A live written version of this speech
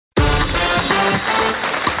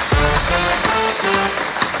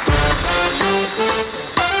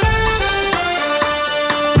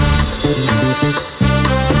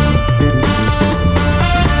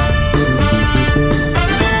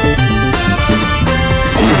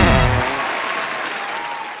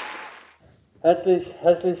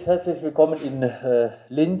Herzlich willkommen in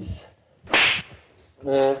Linz.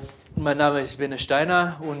 Mein Name ist Bene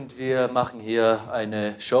Steiner und wir machen hier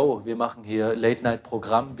eine Show. Wir machen hier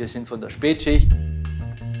Late-Night-Programm. Wir sind von der Spätschicht.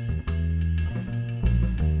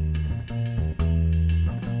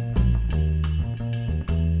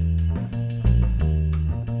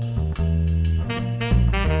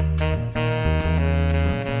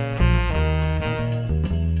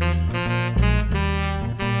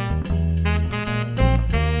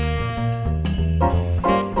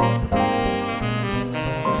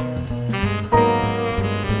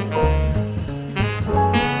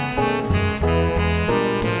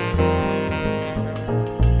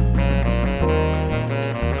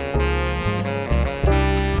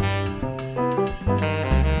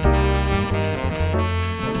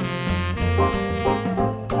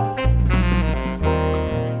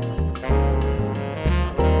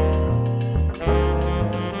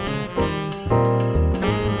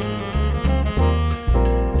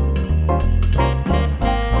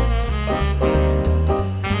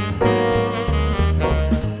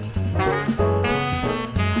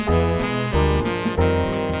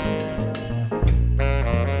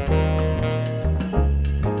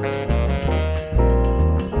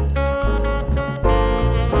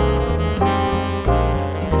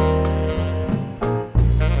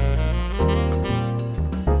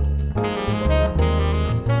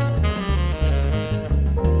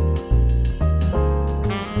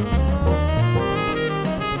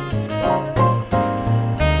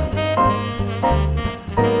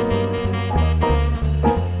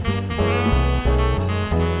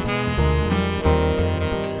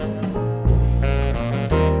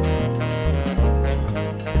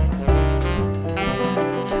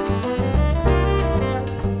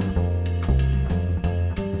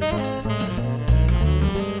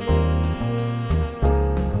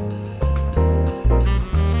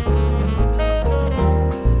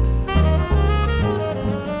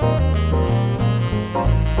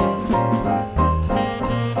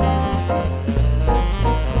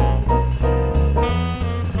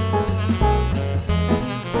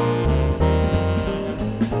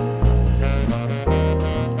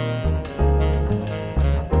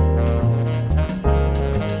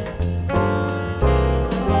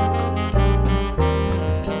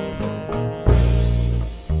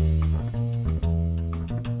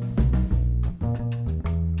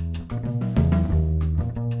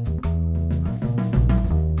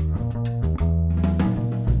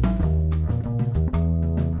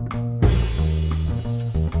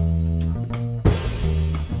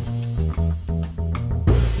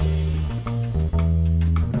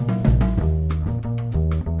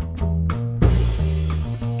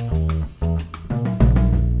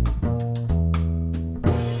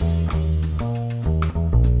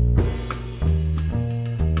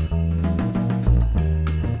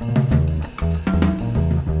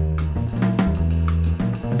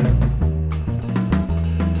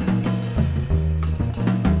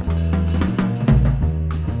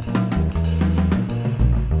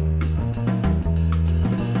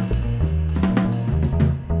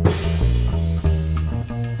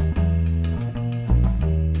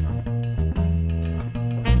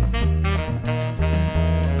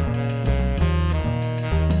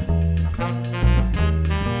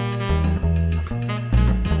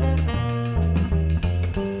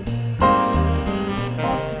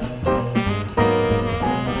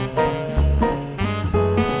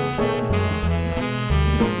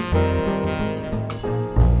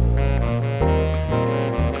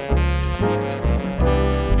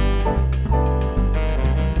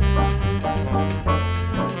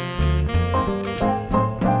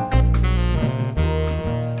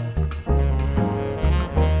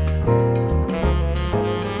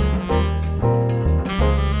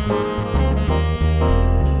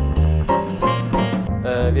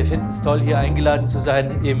 Wir finden es toll, hier eingeladen zu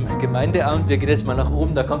sein im Gemeindeamt. Wir gehen jetzt mal nach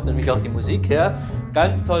oben, da kommt nämlich auch die Musik her.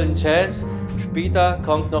 Ganz tollen Jazz. Später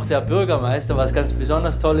kommt noch der Bürgermeister, was ganz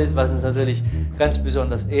besonders toll ist, was uns natürlich ganz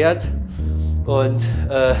besonders ehrt. Und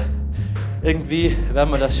irgendwie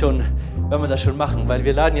werden wir das schon machen, weil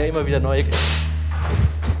wir laden ja immer wieder neue Gäste.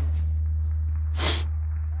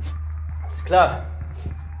 Ist klar.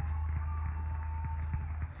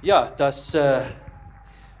 Ja,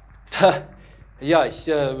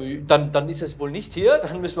 dann ist es wohl nicht hier,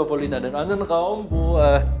 dann müssen wir wohl in einen anderen Raum, wo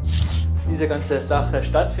diese ganze Sache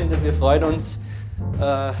stattfindet. Wir freuen uns.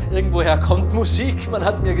 Irgendwoher kommt Musik. Man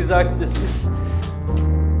hat mir gesagt, es ist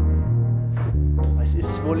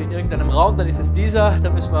wohl in irgendeinem Raum, dann ist es dieser. Da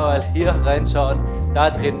müssen wir mal hier reinschauen. Da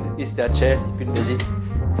drin ist der Jazz, ich bin mir sicher.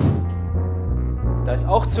 Da ist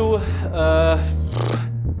auch zu. Wird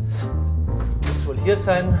es wohl hier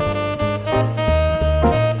sein.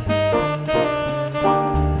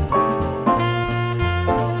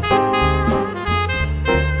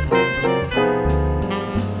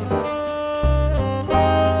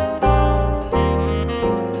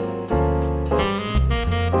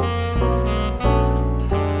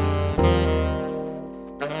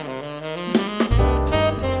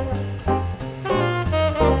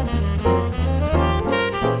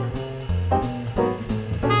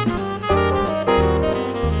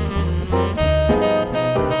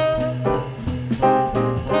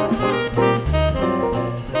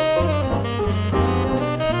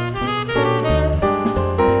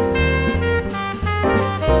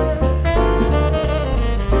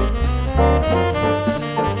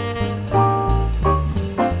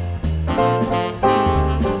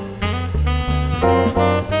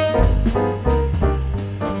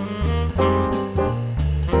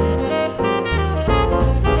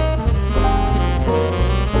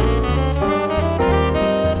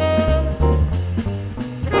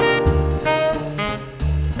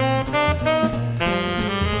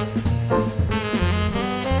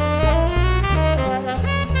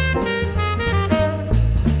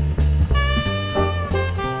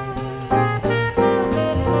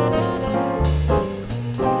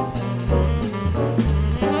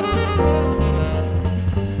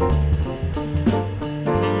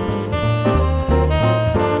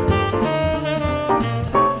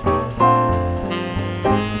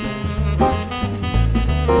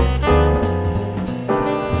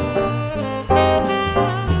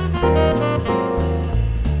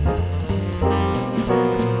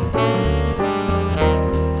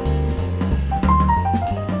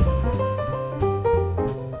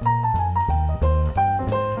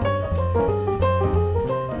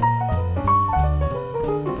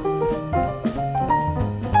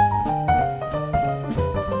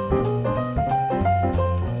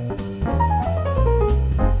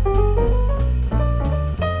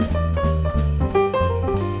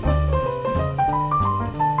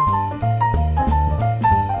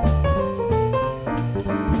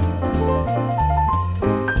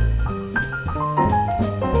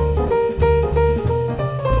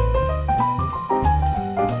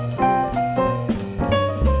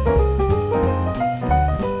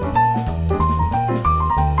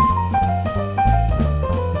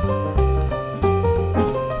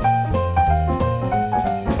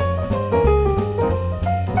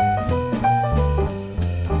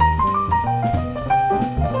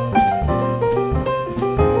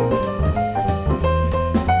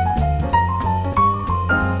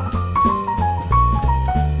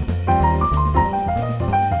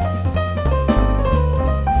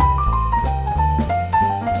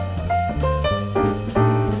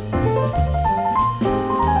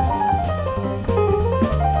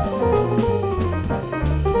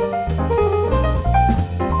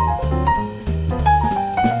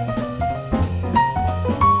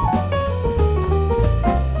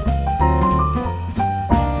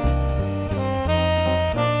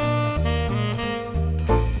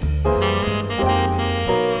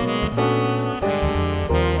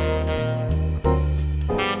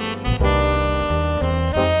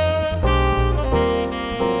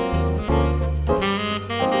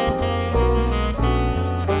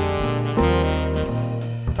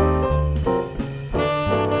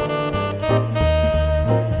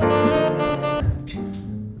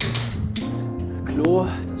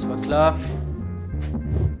 klar.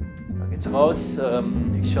 Da geht's raus.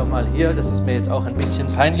 Ich schau mal hier, das ist mir jetzt auch ein bisschen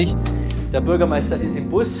peinlich. Der Bürgermeister ist im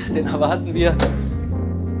Bus, den erwarten wir.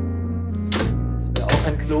 Das wäre auch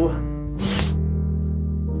ein Klo.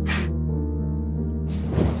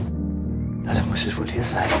 Na, da muss es wohl hier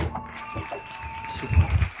sein. Super.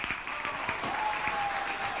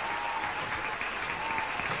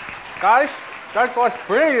 Guys, that was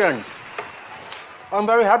brilliant. I'm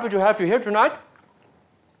very happy to have you here tonight.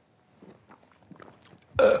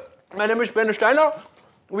 My name is Ben Steiner.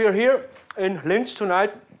 We are here in Linz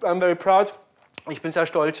tonight. I'm very proud. Ich bin sehr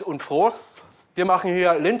stolz und froh. Wir machen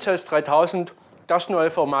hier Linzest 3000, das neue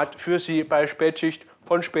Format für Sie bei Spätschicht,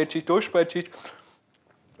 von Spätschicht durch Spätschicht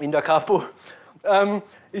in der Kapu.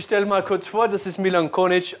 Ich stelle mal kurz vor, das ist Milan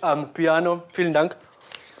Konic am Piano. Vielen Dank.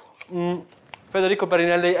 Federico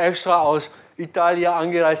Perinelli extra aus Italien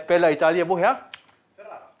angereist. Bella Italia, woher?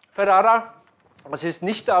 Ferrara. Das ist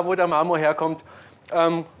nicht da, wo der Marmor herkommt.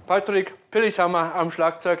 Patrick Pillishammer am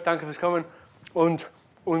Schlagzeug, danke fürs Kommen. Und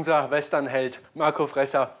unser Westernheld Marco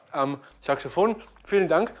Fresser am Saxophon. Vielen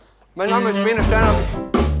Dank. Mein Name ist Bene Steiner.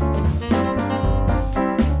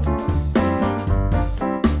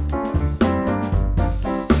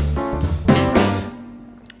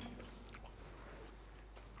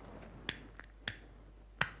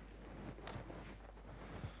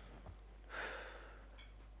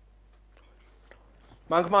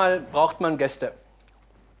 Manchmal braucht man Gäste.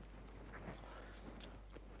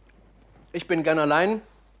 Ich bin gern allein.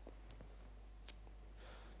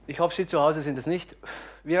 Ich hoffe, Sie zu Hause sind es nicht.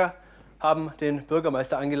 Wir haben den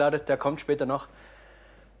Bürgermeister eingeladen, der kommt später noch.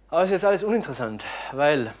 Aber es ist alles uninteressant,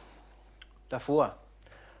 weil davor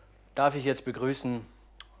darf ich jetzt begrüßen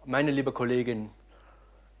meine liebe Kollegin,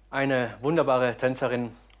 eine wunderbare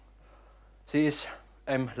Tänzerin. Sie ist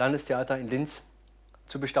im Landestheater in Linz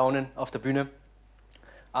zu bestaunen auf der Bühne,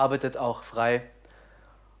 arbeitet auch frei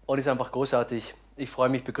und ist einfach großartig. Ich freue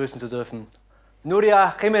mich, begrüßen zu dürfen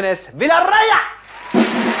Núria Giménez Villarroya!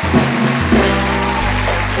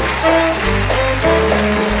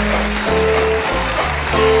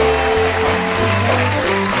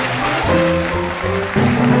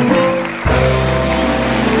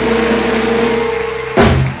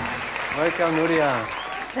 Welcome, Núria.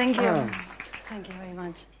 Thank you. Thank you very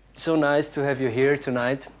much. So nice to have you here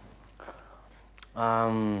tonight.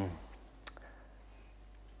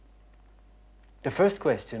 The first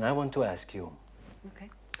question I want to ask you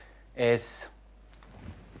is,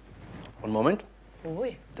 one moment,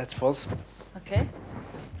 Uy. that's false. Okay.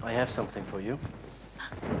 I have something for you.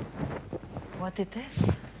 What it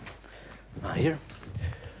is? Here.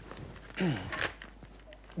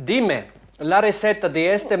 Dime la receta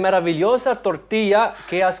de esta maravillosa tortilla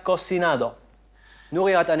que has cocinado.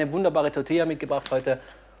 Núria hat eine wunderbare Tortilla mitgebracht heute.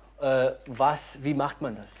 Wie macht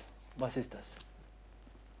man das? Was ist das?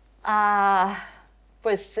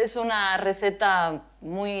 Pues es una receta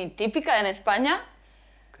muy típica en España.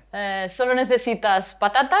 Solo necesitas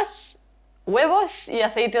patatas, huevos y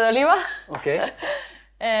aceite de oliva. Okay.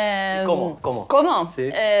 ¿Cómo? ¿Cómo?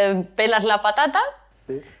 Sí. Pelas la patata,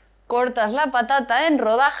 Sí. cortas la patata en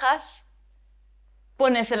rodajas,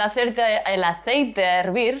 pones el aceite a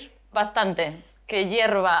hervir bastante, que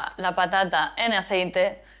hierva la patata en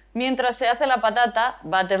aceite. Mientras se hace la patata,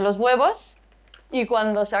 bates los huevos y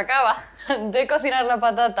cuando se acaba de cocinar la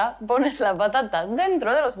patata, pones la patata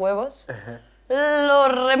dentro de los huevos, lo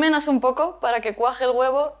remenas un poco para que cuaje el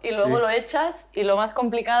huevo y luego lo echas y lo más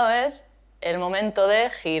complicado es el momento de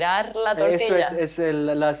girar la tortilla. Eso es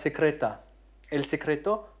la secreta. ¿El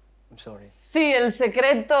secreto? I'm sorry. Sí, el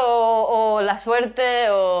secreto o la suerte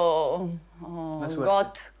o La suerte.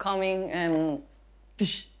 God coming and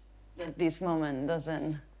that this moment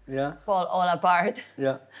doesn't Yeah. fall all apart.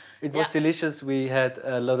 Yeah. It was delicious. We had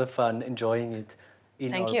a lot of fun enjoying it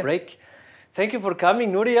in Thank our you. break. Thank you for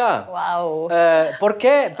coming, Núria. Wow. ¿Por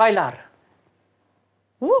qué bailar?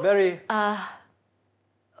 Very.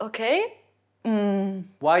 Okay.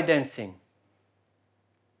 Why dancing?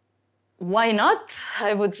 Why not?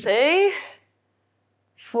 I would say.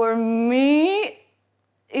 For me,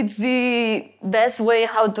 it's the best way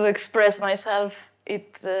how to express myself.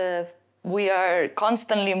 We are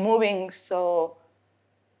constantly moving, so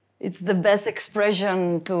it's the best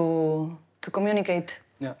expression to communicate.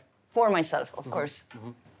 Yeah. For myself, of course.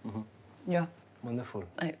 Yeah, Wonderful.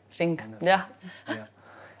 I think. Yeah. Yeah.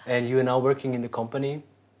 And you are now working in the company?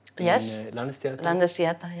 Yes. In Landestheater?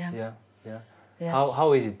 Landestheater, yeah. Yeah. Yeah. Yes.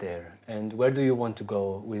 How is it there? And where do you want to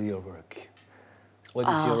go with your work? What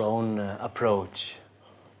is your own approach?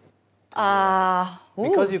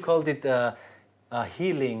 Because you called it a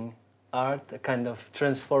healing art, a kind of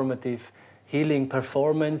transformative healing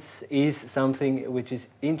performance is something which is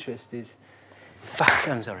interested. Fuck,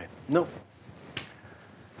 I'm sorry. No.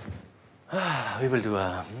 We will do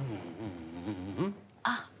a...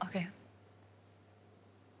 Okay.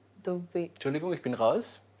 Do we... Entschuldigung, ich bin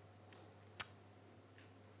raus.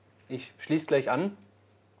 Ich schließe gleich an.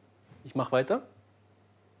 Ich mache weiter.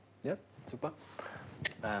 Ja, super.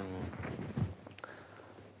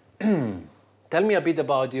 Tell me a bit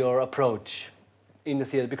about your approach in the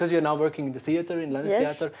theater, because you're now working in the theater, in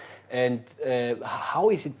Landestheater. Yes. And how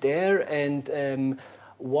is it there, and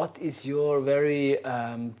what is your very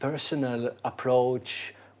personal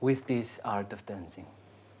approach with this art of dancing?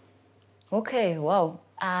 Okay, wow.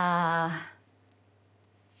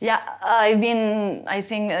 Yeah, I've been, I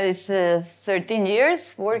think it's 13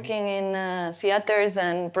 years working in theaters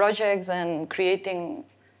and projects and creating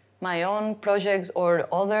my own projects or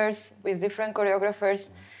others with different choreographers.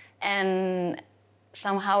 And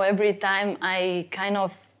somehow every time I kind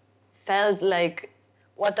of felt like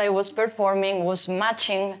what I was performing was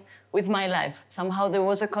matching with my life. Somehow there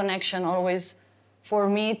was a connection always for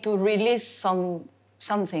me to release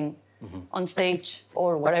something on stage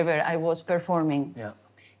or wherever I was performing. Yeah.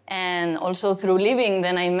 And also through living,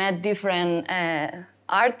 then I met different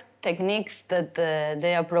art techniques that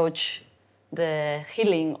they approach the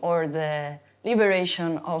healing or the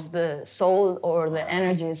liberation of the soul or the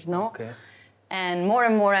energies, no? Okay. And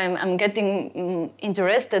more I'm getting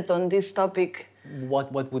interested on this topic.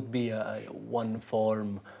 What would be one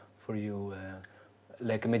form for you,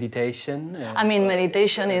 like a meditation? I mean,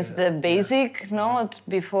 meditation is the basic, no?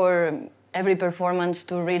 Before every performance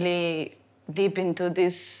to really deep into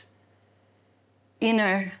this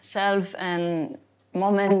inner self and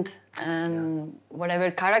moment and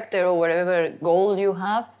whatever character or whatever goal you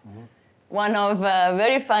have. One of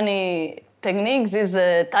very funny techniques is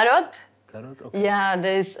the tarot. Tarot? Okay. Yeah,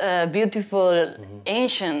 there's beautiful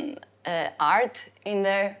ancient art in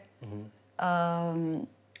there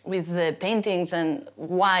with the paintings and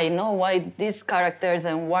why these characters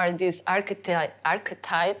and why these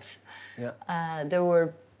archetypes they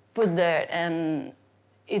were put there, and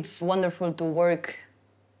it's wonderful to work,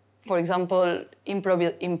 for example,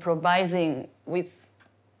 improvising with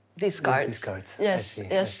these cards. These cards. Yes.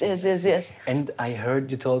 And I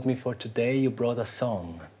heard you told me for today you brought a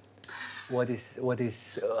song. What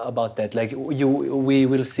is about that? Like we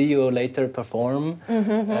will see you later perform,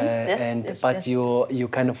 but you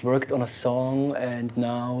kind of worked on a song, and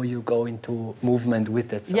now you go into movement with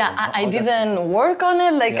that song. Yeah, I didn't work on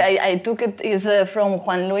it. Like I took it. Is from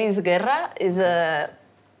Juan Luis Guerra. Is a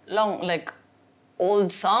long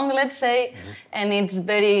old song, let's say, and it's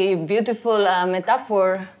very beautiful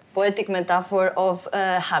metaphor, poetic metaphor of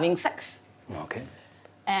having sex. Okay.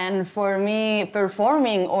 And for me,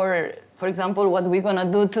 performing, or for example, what we're gonna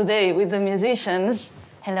do today with the musicians,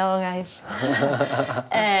 hello guys,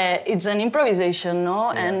 it's an improvisation,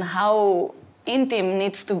 no? Yeah. And how intimate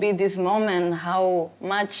needs to be this moment, how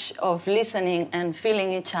much of listening and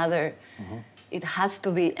feeling each other it has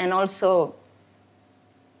to be. And also,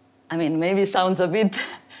 I mean, maybe it sounds a bit,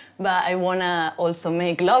 but I wanna also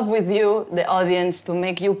make love with you, the audience, to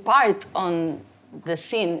make you part on the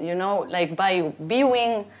scene, like by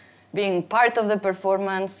being part of the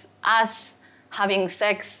performance, us having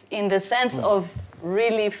sex in the sense of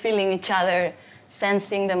really feeling each other,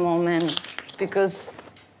 sensing the moment, because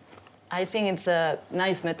I think it's a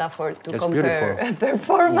nice metaphor to compare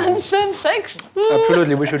performance and sex.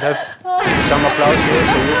 Absolutely, we should have some applause here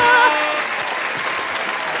for you.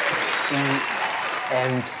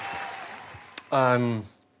 And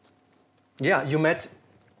yeah, you met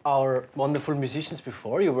our wonderful musicians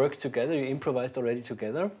before. You worked together, you improvised already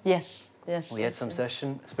together. Yes. We had some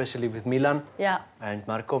session, especially with Milan and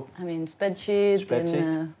Marco. I mean, Spätschicht.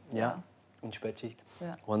 In Spätschicht.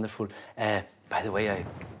 Yeah. Wonderful. By the way, I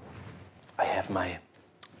have my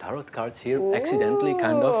tarot cards here, accidentally,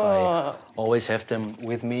 kind of. I always have them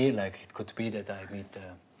with me. Like, it could be that I meet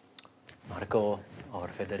Marco or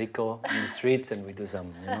Federico in the streets, and we do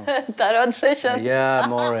some, tarot session. Yeah,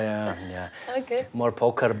 more, Okay. More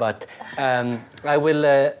poker. But I will.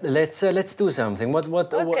 Let's do something. What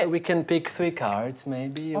we can pick 3 cards,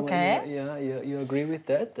 maybe. Okay. You agree with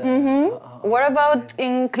that? What about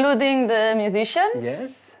including the musician?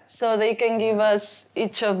 Yes. So they can give us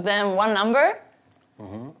each of them one number,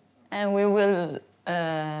 and we will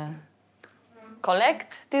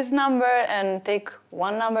collect this number and take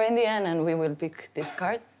one number in the end, and we will pick this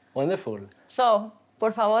card. Wonderful. So,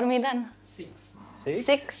 por favor, Milan. 6.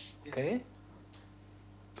 6. Okay.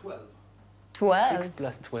 12. 12. 6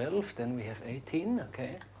 plus 12, then we have 18,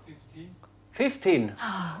 okay. 15. 15.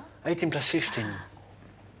 18 plus 15.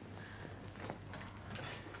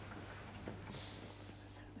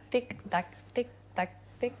 Tick, tack, tick, tack,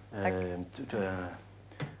 tick, tack. 30,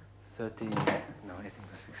 no, 18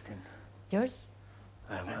 plus 15. Yours?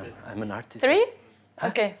 I'm an artist. 3?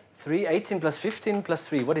 Okay. 3, 18 plus 15 plus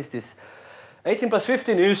 3. What is this? 18 plus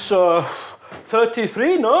 15 is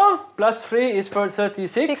 33, no? Plus 3 is for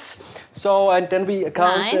 36. 6. So, and then we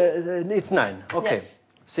count, 9. It's 9, okay. Yes.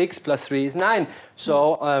 6 plus 3 is 9.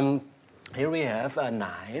 So, here we have a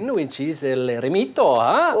 9, which is el eremito,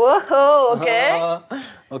 huh? Whoa, okay.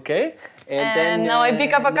 Okay. And then, now I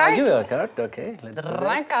pick up a card? You have a card, okay. Let's do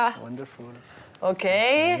that. Wonderful.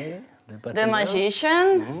 Okay. Okay. The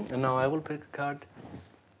magician. And now I will pick a card.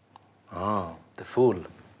 Oh, the Fool.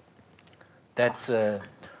 That's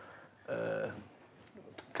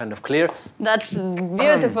kind of clear. That's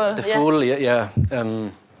beautiful. The Fool, yeah.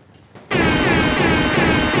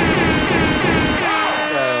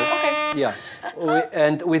 Yeah.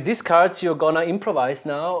 And with these cards, you're gonna improvise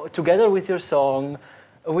now together with your song,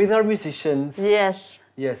 with our musicians. Yes.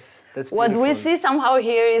 Yes, that's What beautiful. we see somehow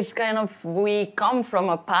here is kind of we come from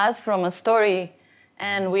a past, from a story,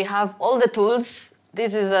 and we have all the tools.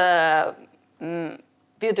 This is a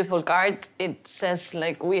beautiful card. It says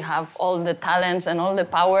like we have all the talents and all the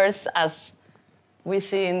powers as we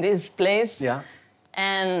see in this place. Yeah.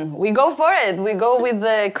 And we go for it. We go with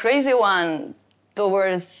the crazy one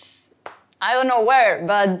towards, I don't know where,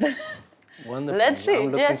 but Wonderful. let's see.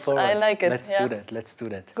 I'm looking Yes, forward. I like it. Let's do that. Let's do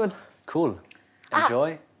that. Good. Cool.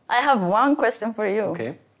 Enjoy. I have one question for you.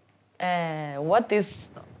 Okay. What is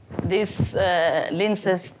this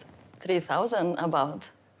Linzest 3000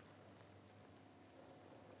 about?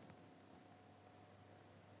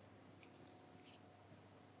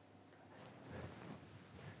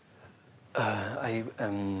 I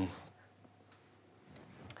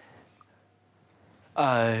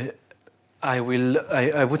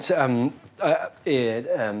would say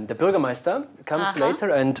the Bürgermeister comes later,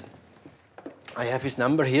 and I have his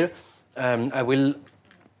number here. I will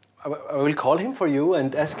call him for you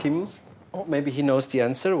and ask him. Maybe he knows the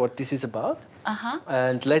answer, what this is about.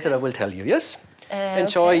 And later I will tell you. Yes.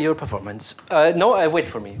 Enjoy your performance. No, wait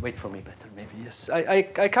for me. Wait for me better. Maybe yes.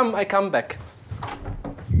 I come back.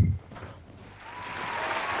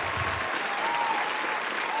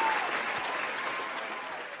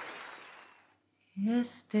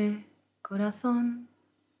 Este corazón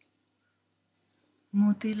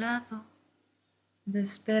mutilado de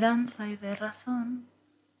esperanza y de razón.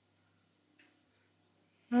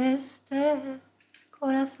 Este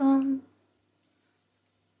corazón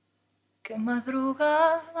que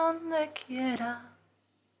madruga donde quiera.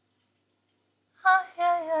 Ay,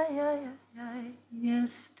 ay, ay, ay, ay, ay. Y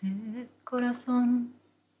este corazón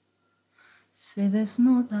se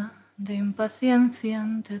desnuda de impaciencia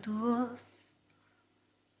ante tu voz.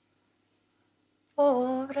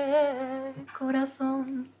 Pobre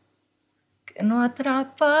corazón que no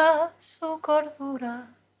atrapa su cordura.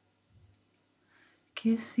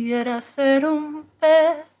 Quisiera ser un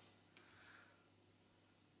pez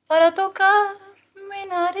para tocar mi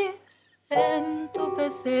nariz en tu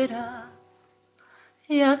pecera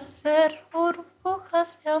y hacer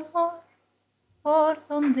burbujas de amor por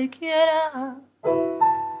donde quiera.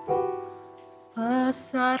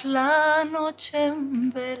 Pasar la noche en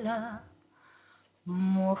vela,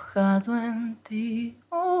 mojado en ti,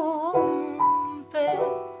 un pez.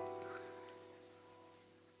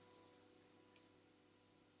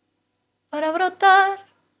 Para brotar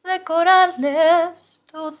de corales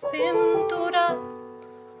tu cintura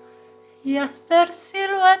y hacer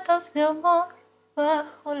siluetas de amor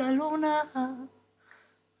bajo la luna.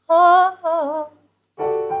 Oh, oh.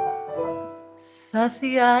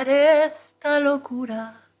 Saciar esta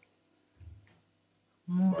locura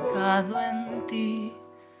mojado en ti,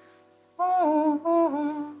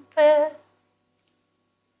 un pez.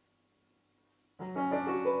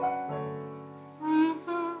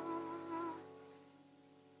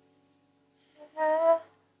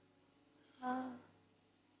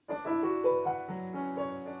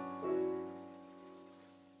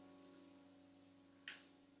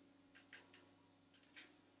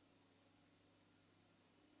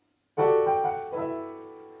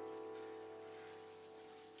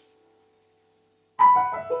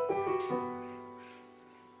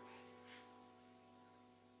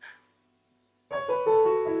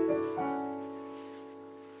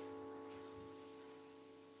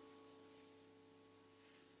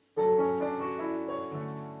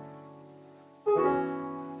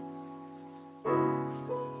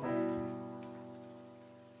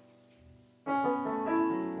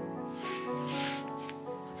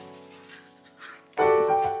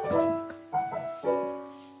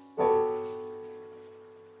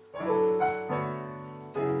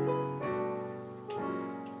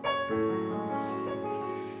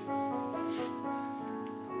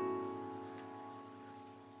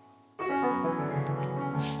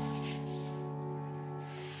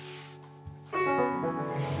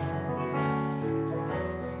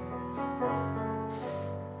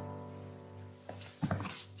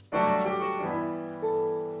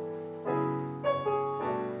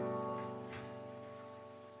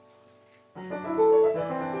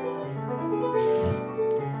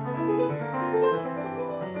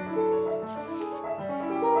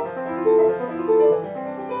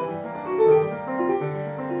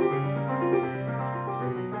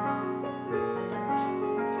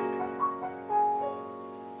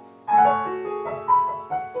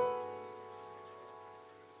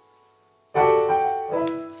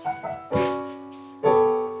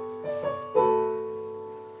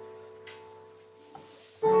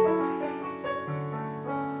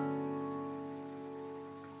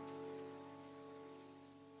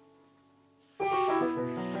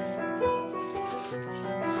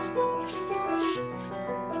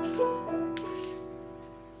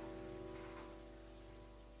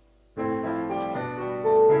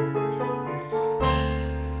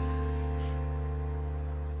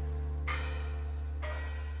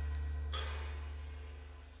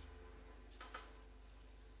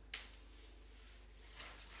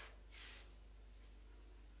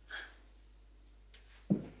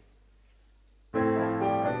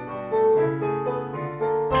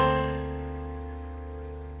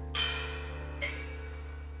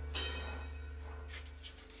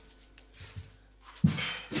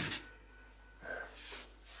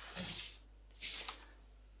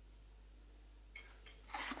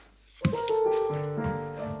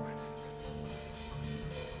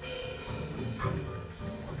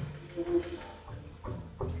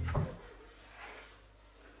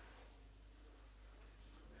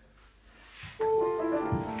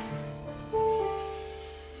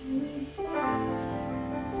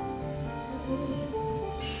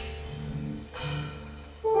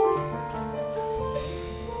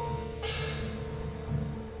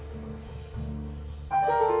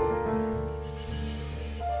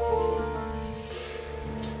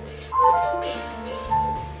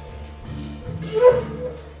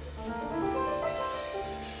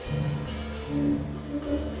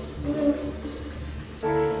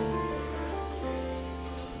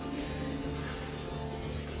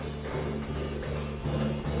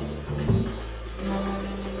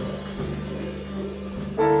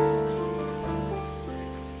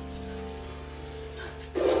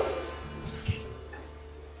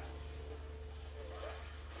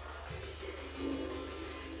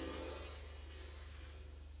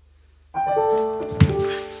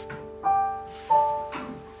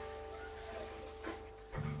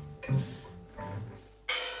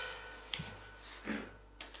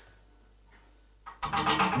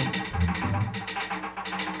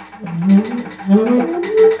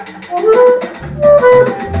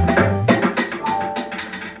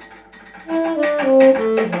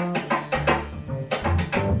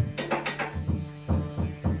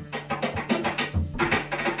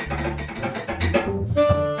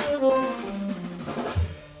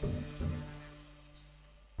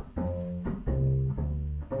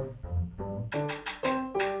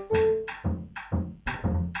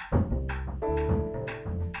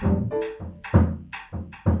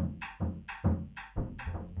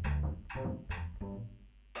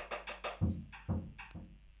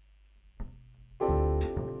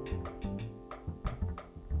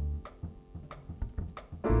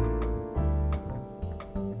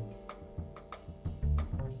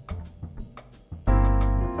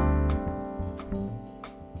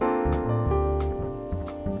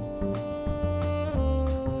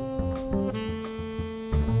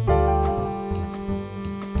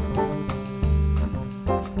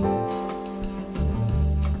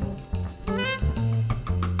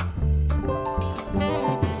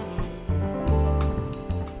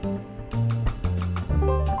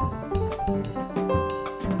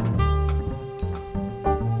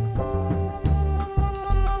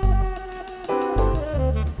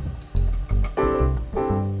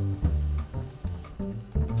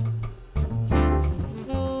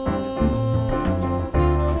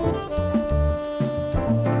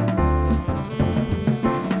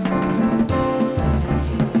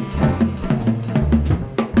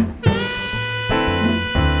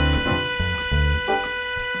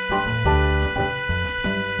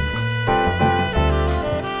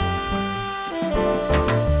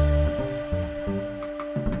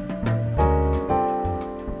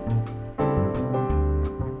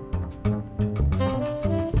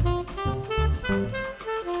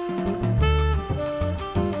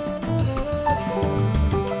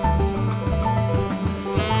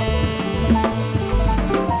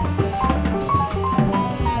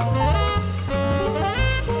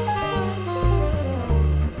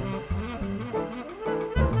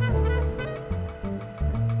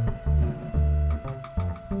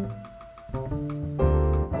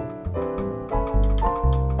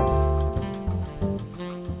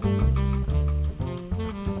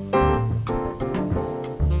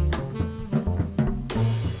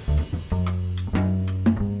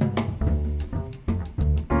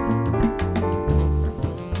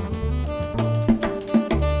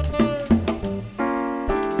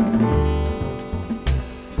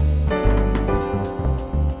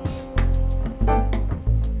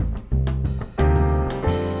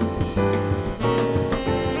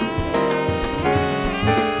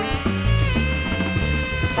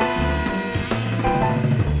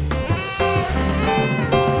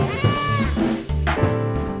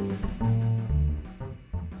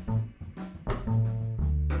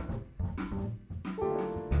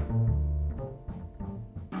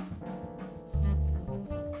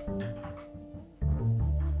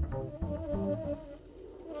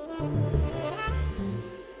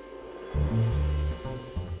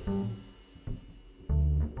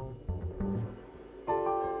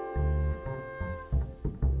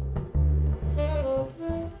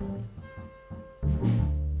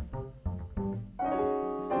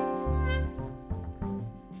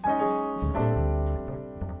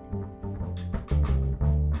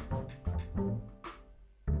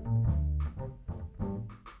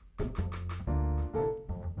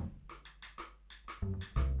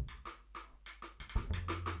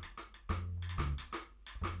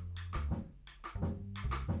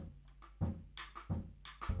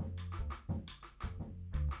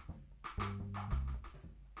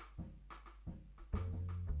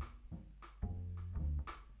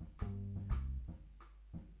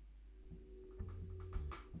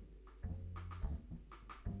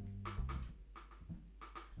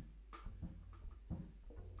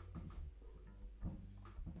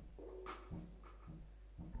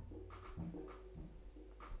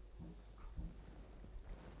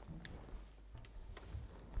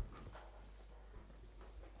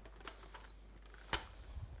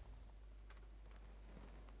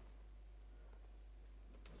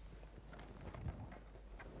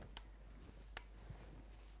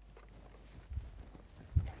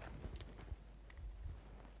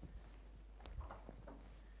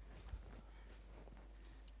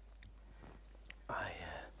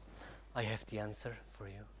 I have the answer for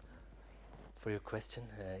you, for your question.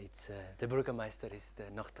 Der Bürgermeister ist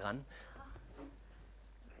noch dran.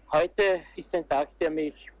 Heute ist ein Tag, der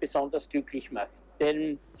mich besonders glücklich macht.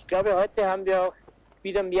 Denn ich glaube, heute haben wir auch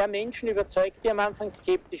wieder mehr Menschen überzeugt, die am Anfang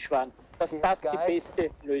skeptisch waren, dass das die beste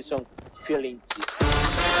Lösung für Linz ist.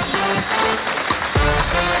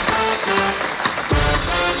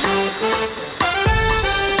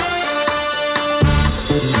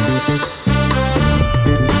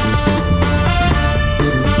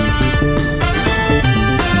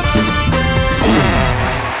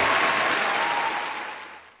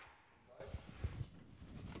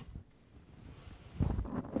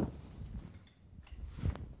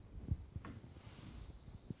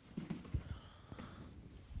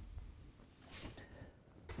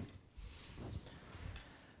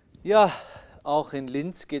 Ja, auch in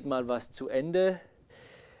Linz geht mal was zu Ende.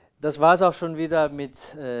 Das war es auch schon wieder mit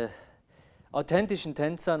authentischen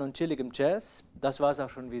Tänzern und chilligem Jazz. Das war es auch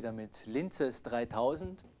schon wieder mit Linzest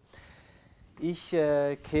 3000. Ich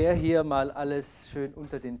kehre hier mal alles schön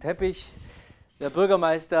unter den Teppich. Der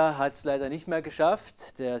Bürgermeister hat es leider nicht mehr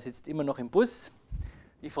geschafft. Der sitzt immer noch im Bus.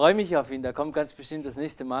 Ich freue mich auf ihn, der kommt ganz bestimmt das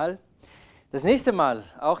nächste Mal. Das nächste Mal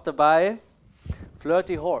auch dabei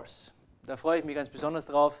Flirty Horse. Da freue ich mich ganz besonders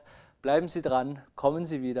drauf. Bleiben Sie dran, kommen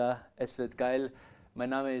Sie wieder, es wird geil. Mein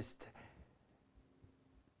Name ist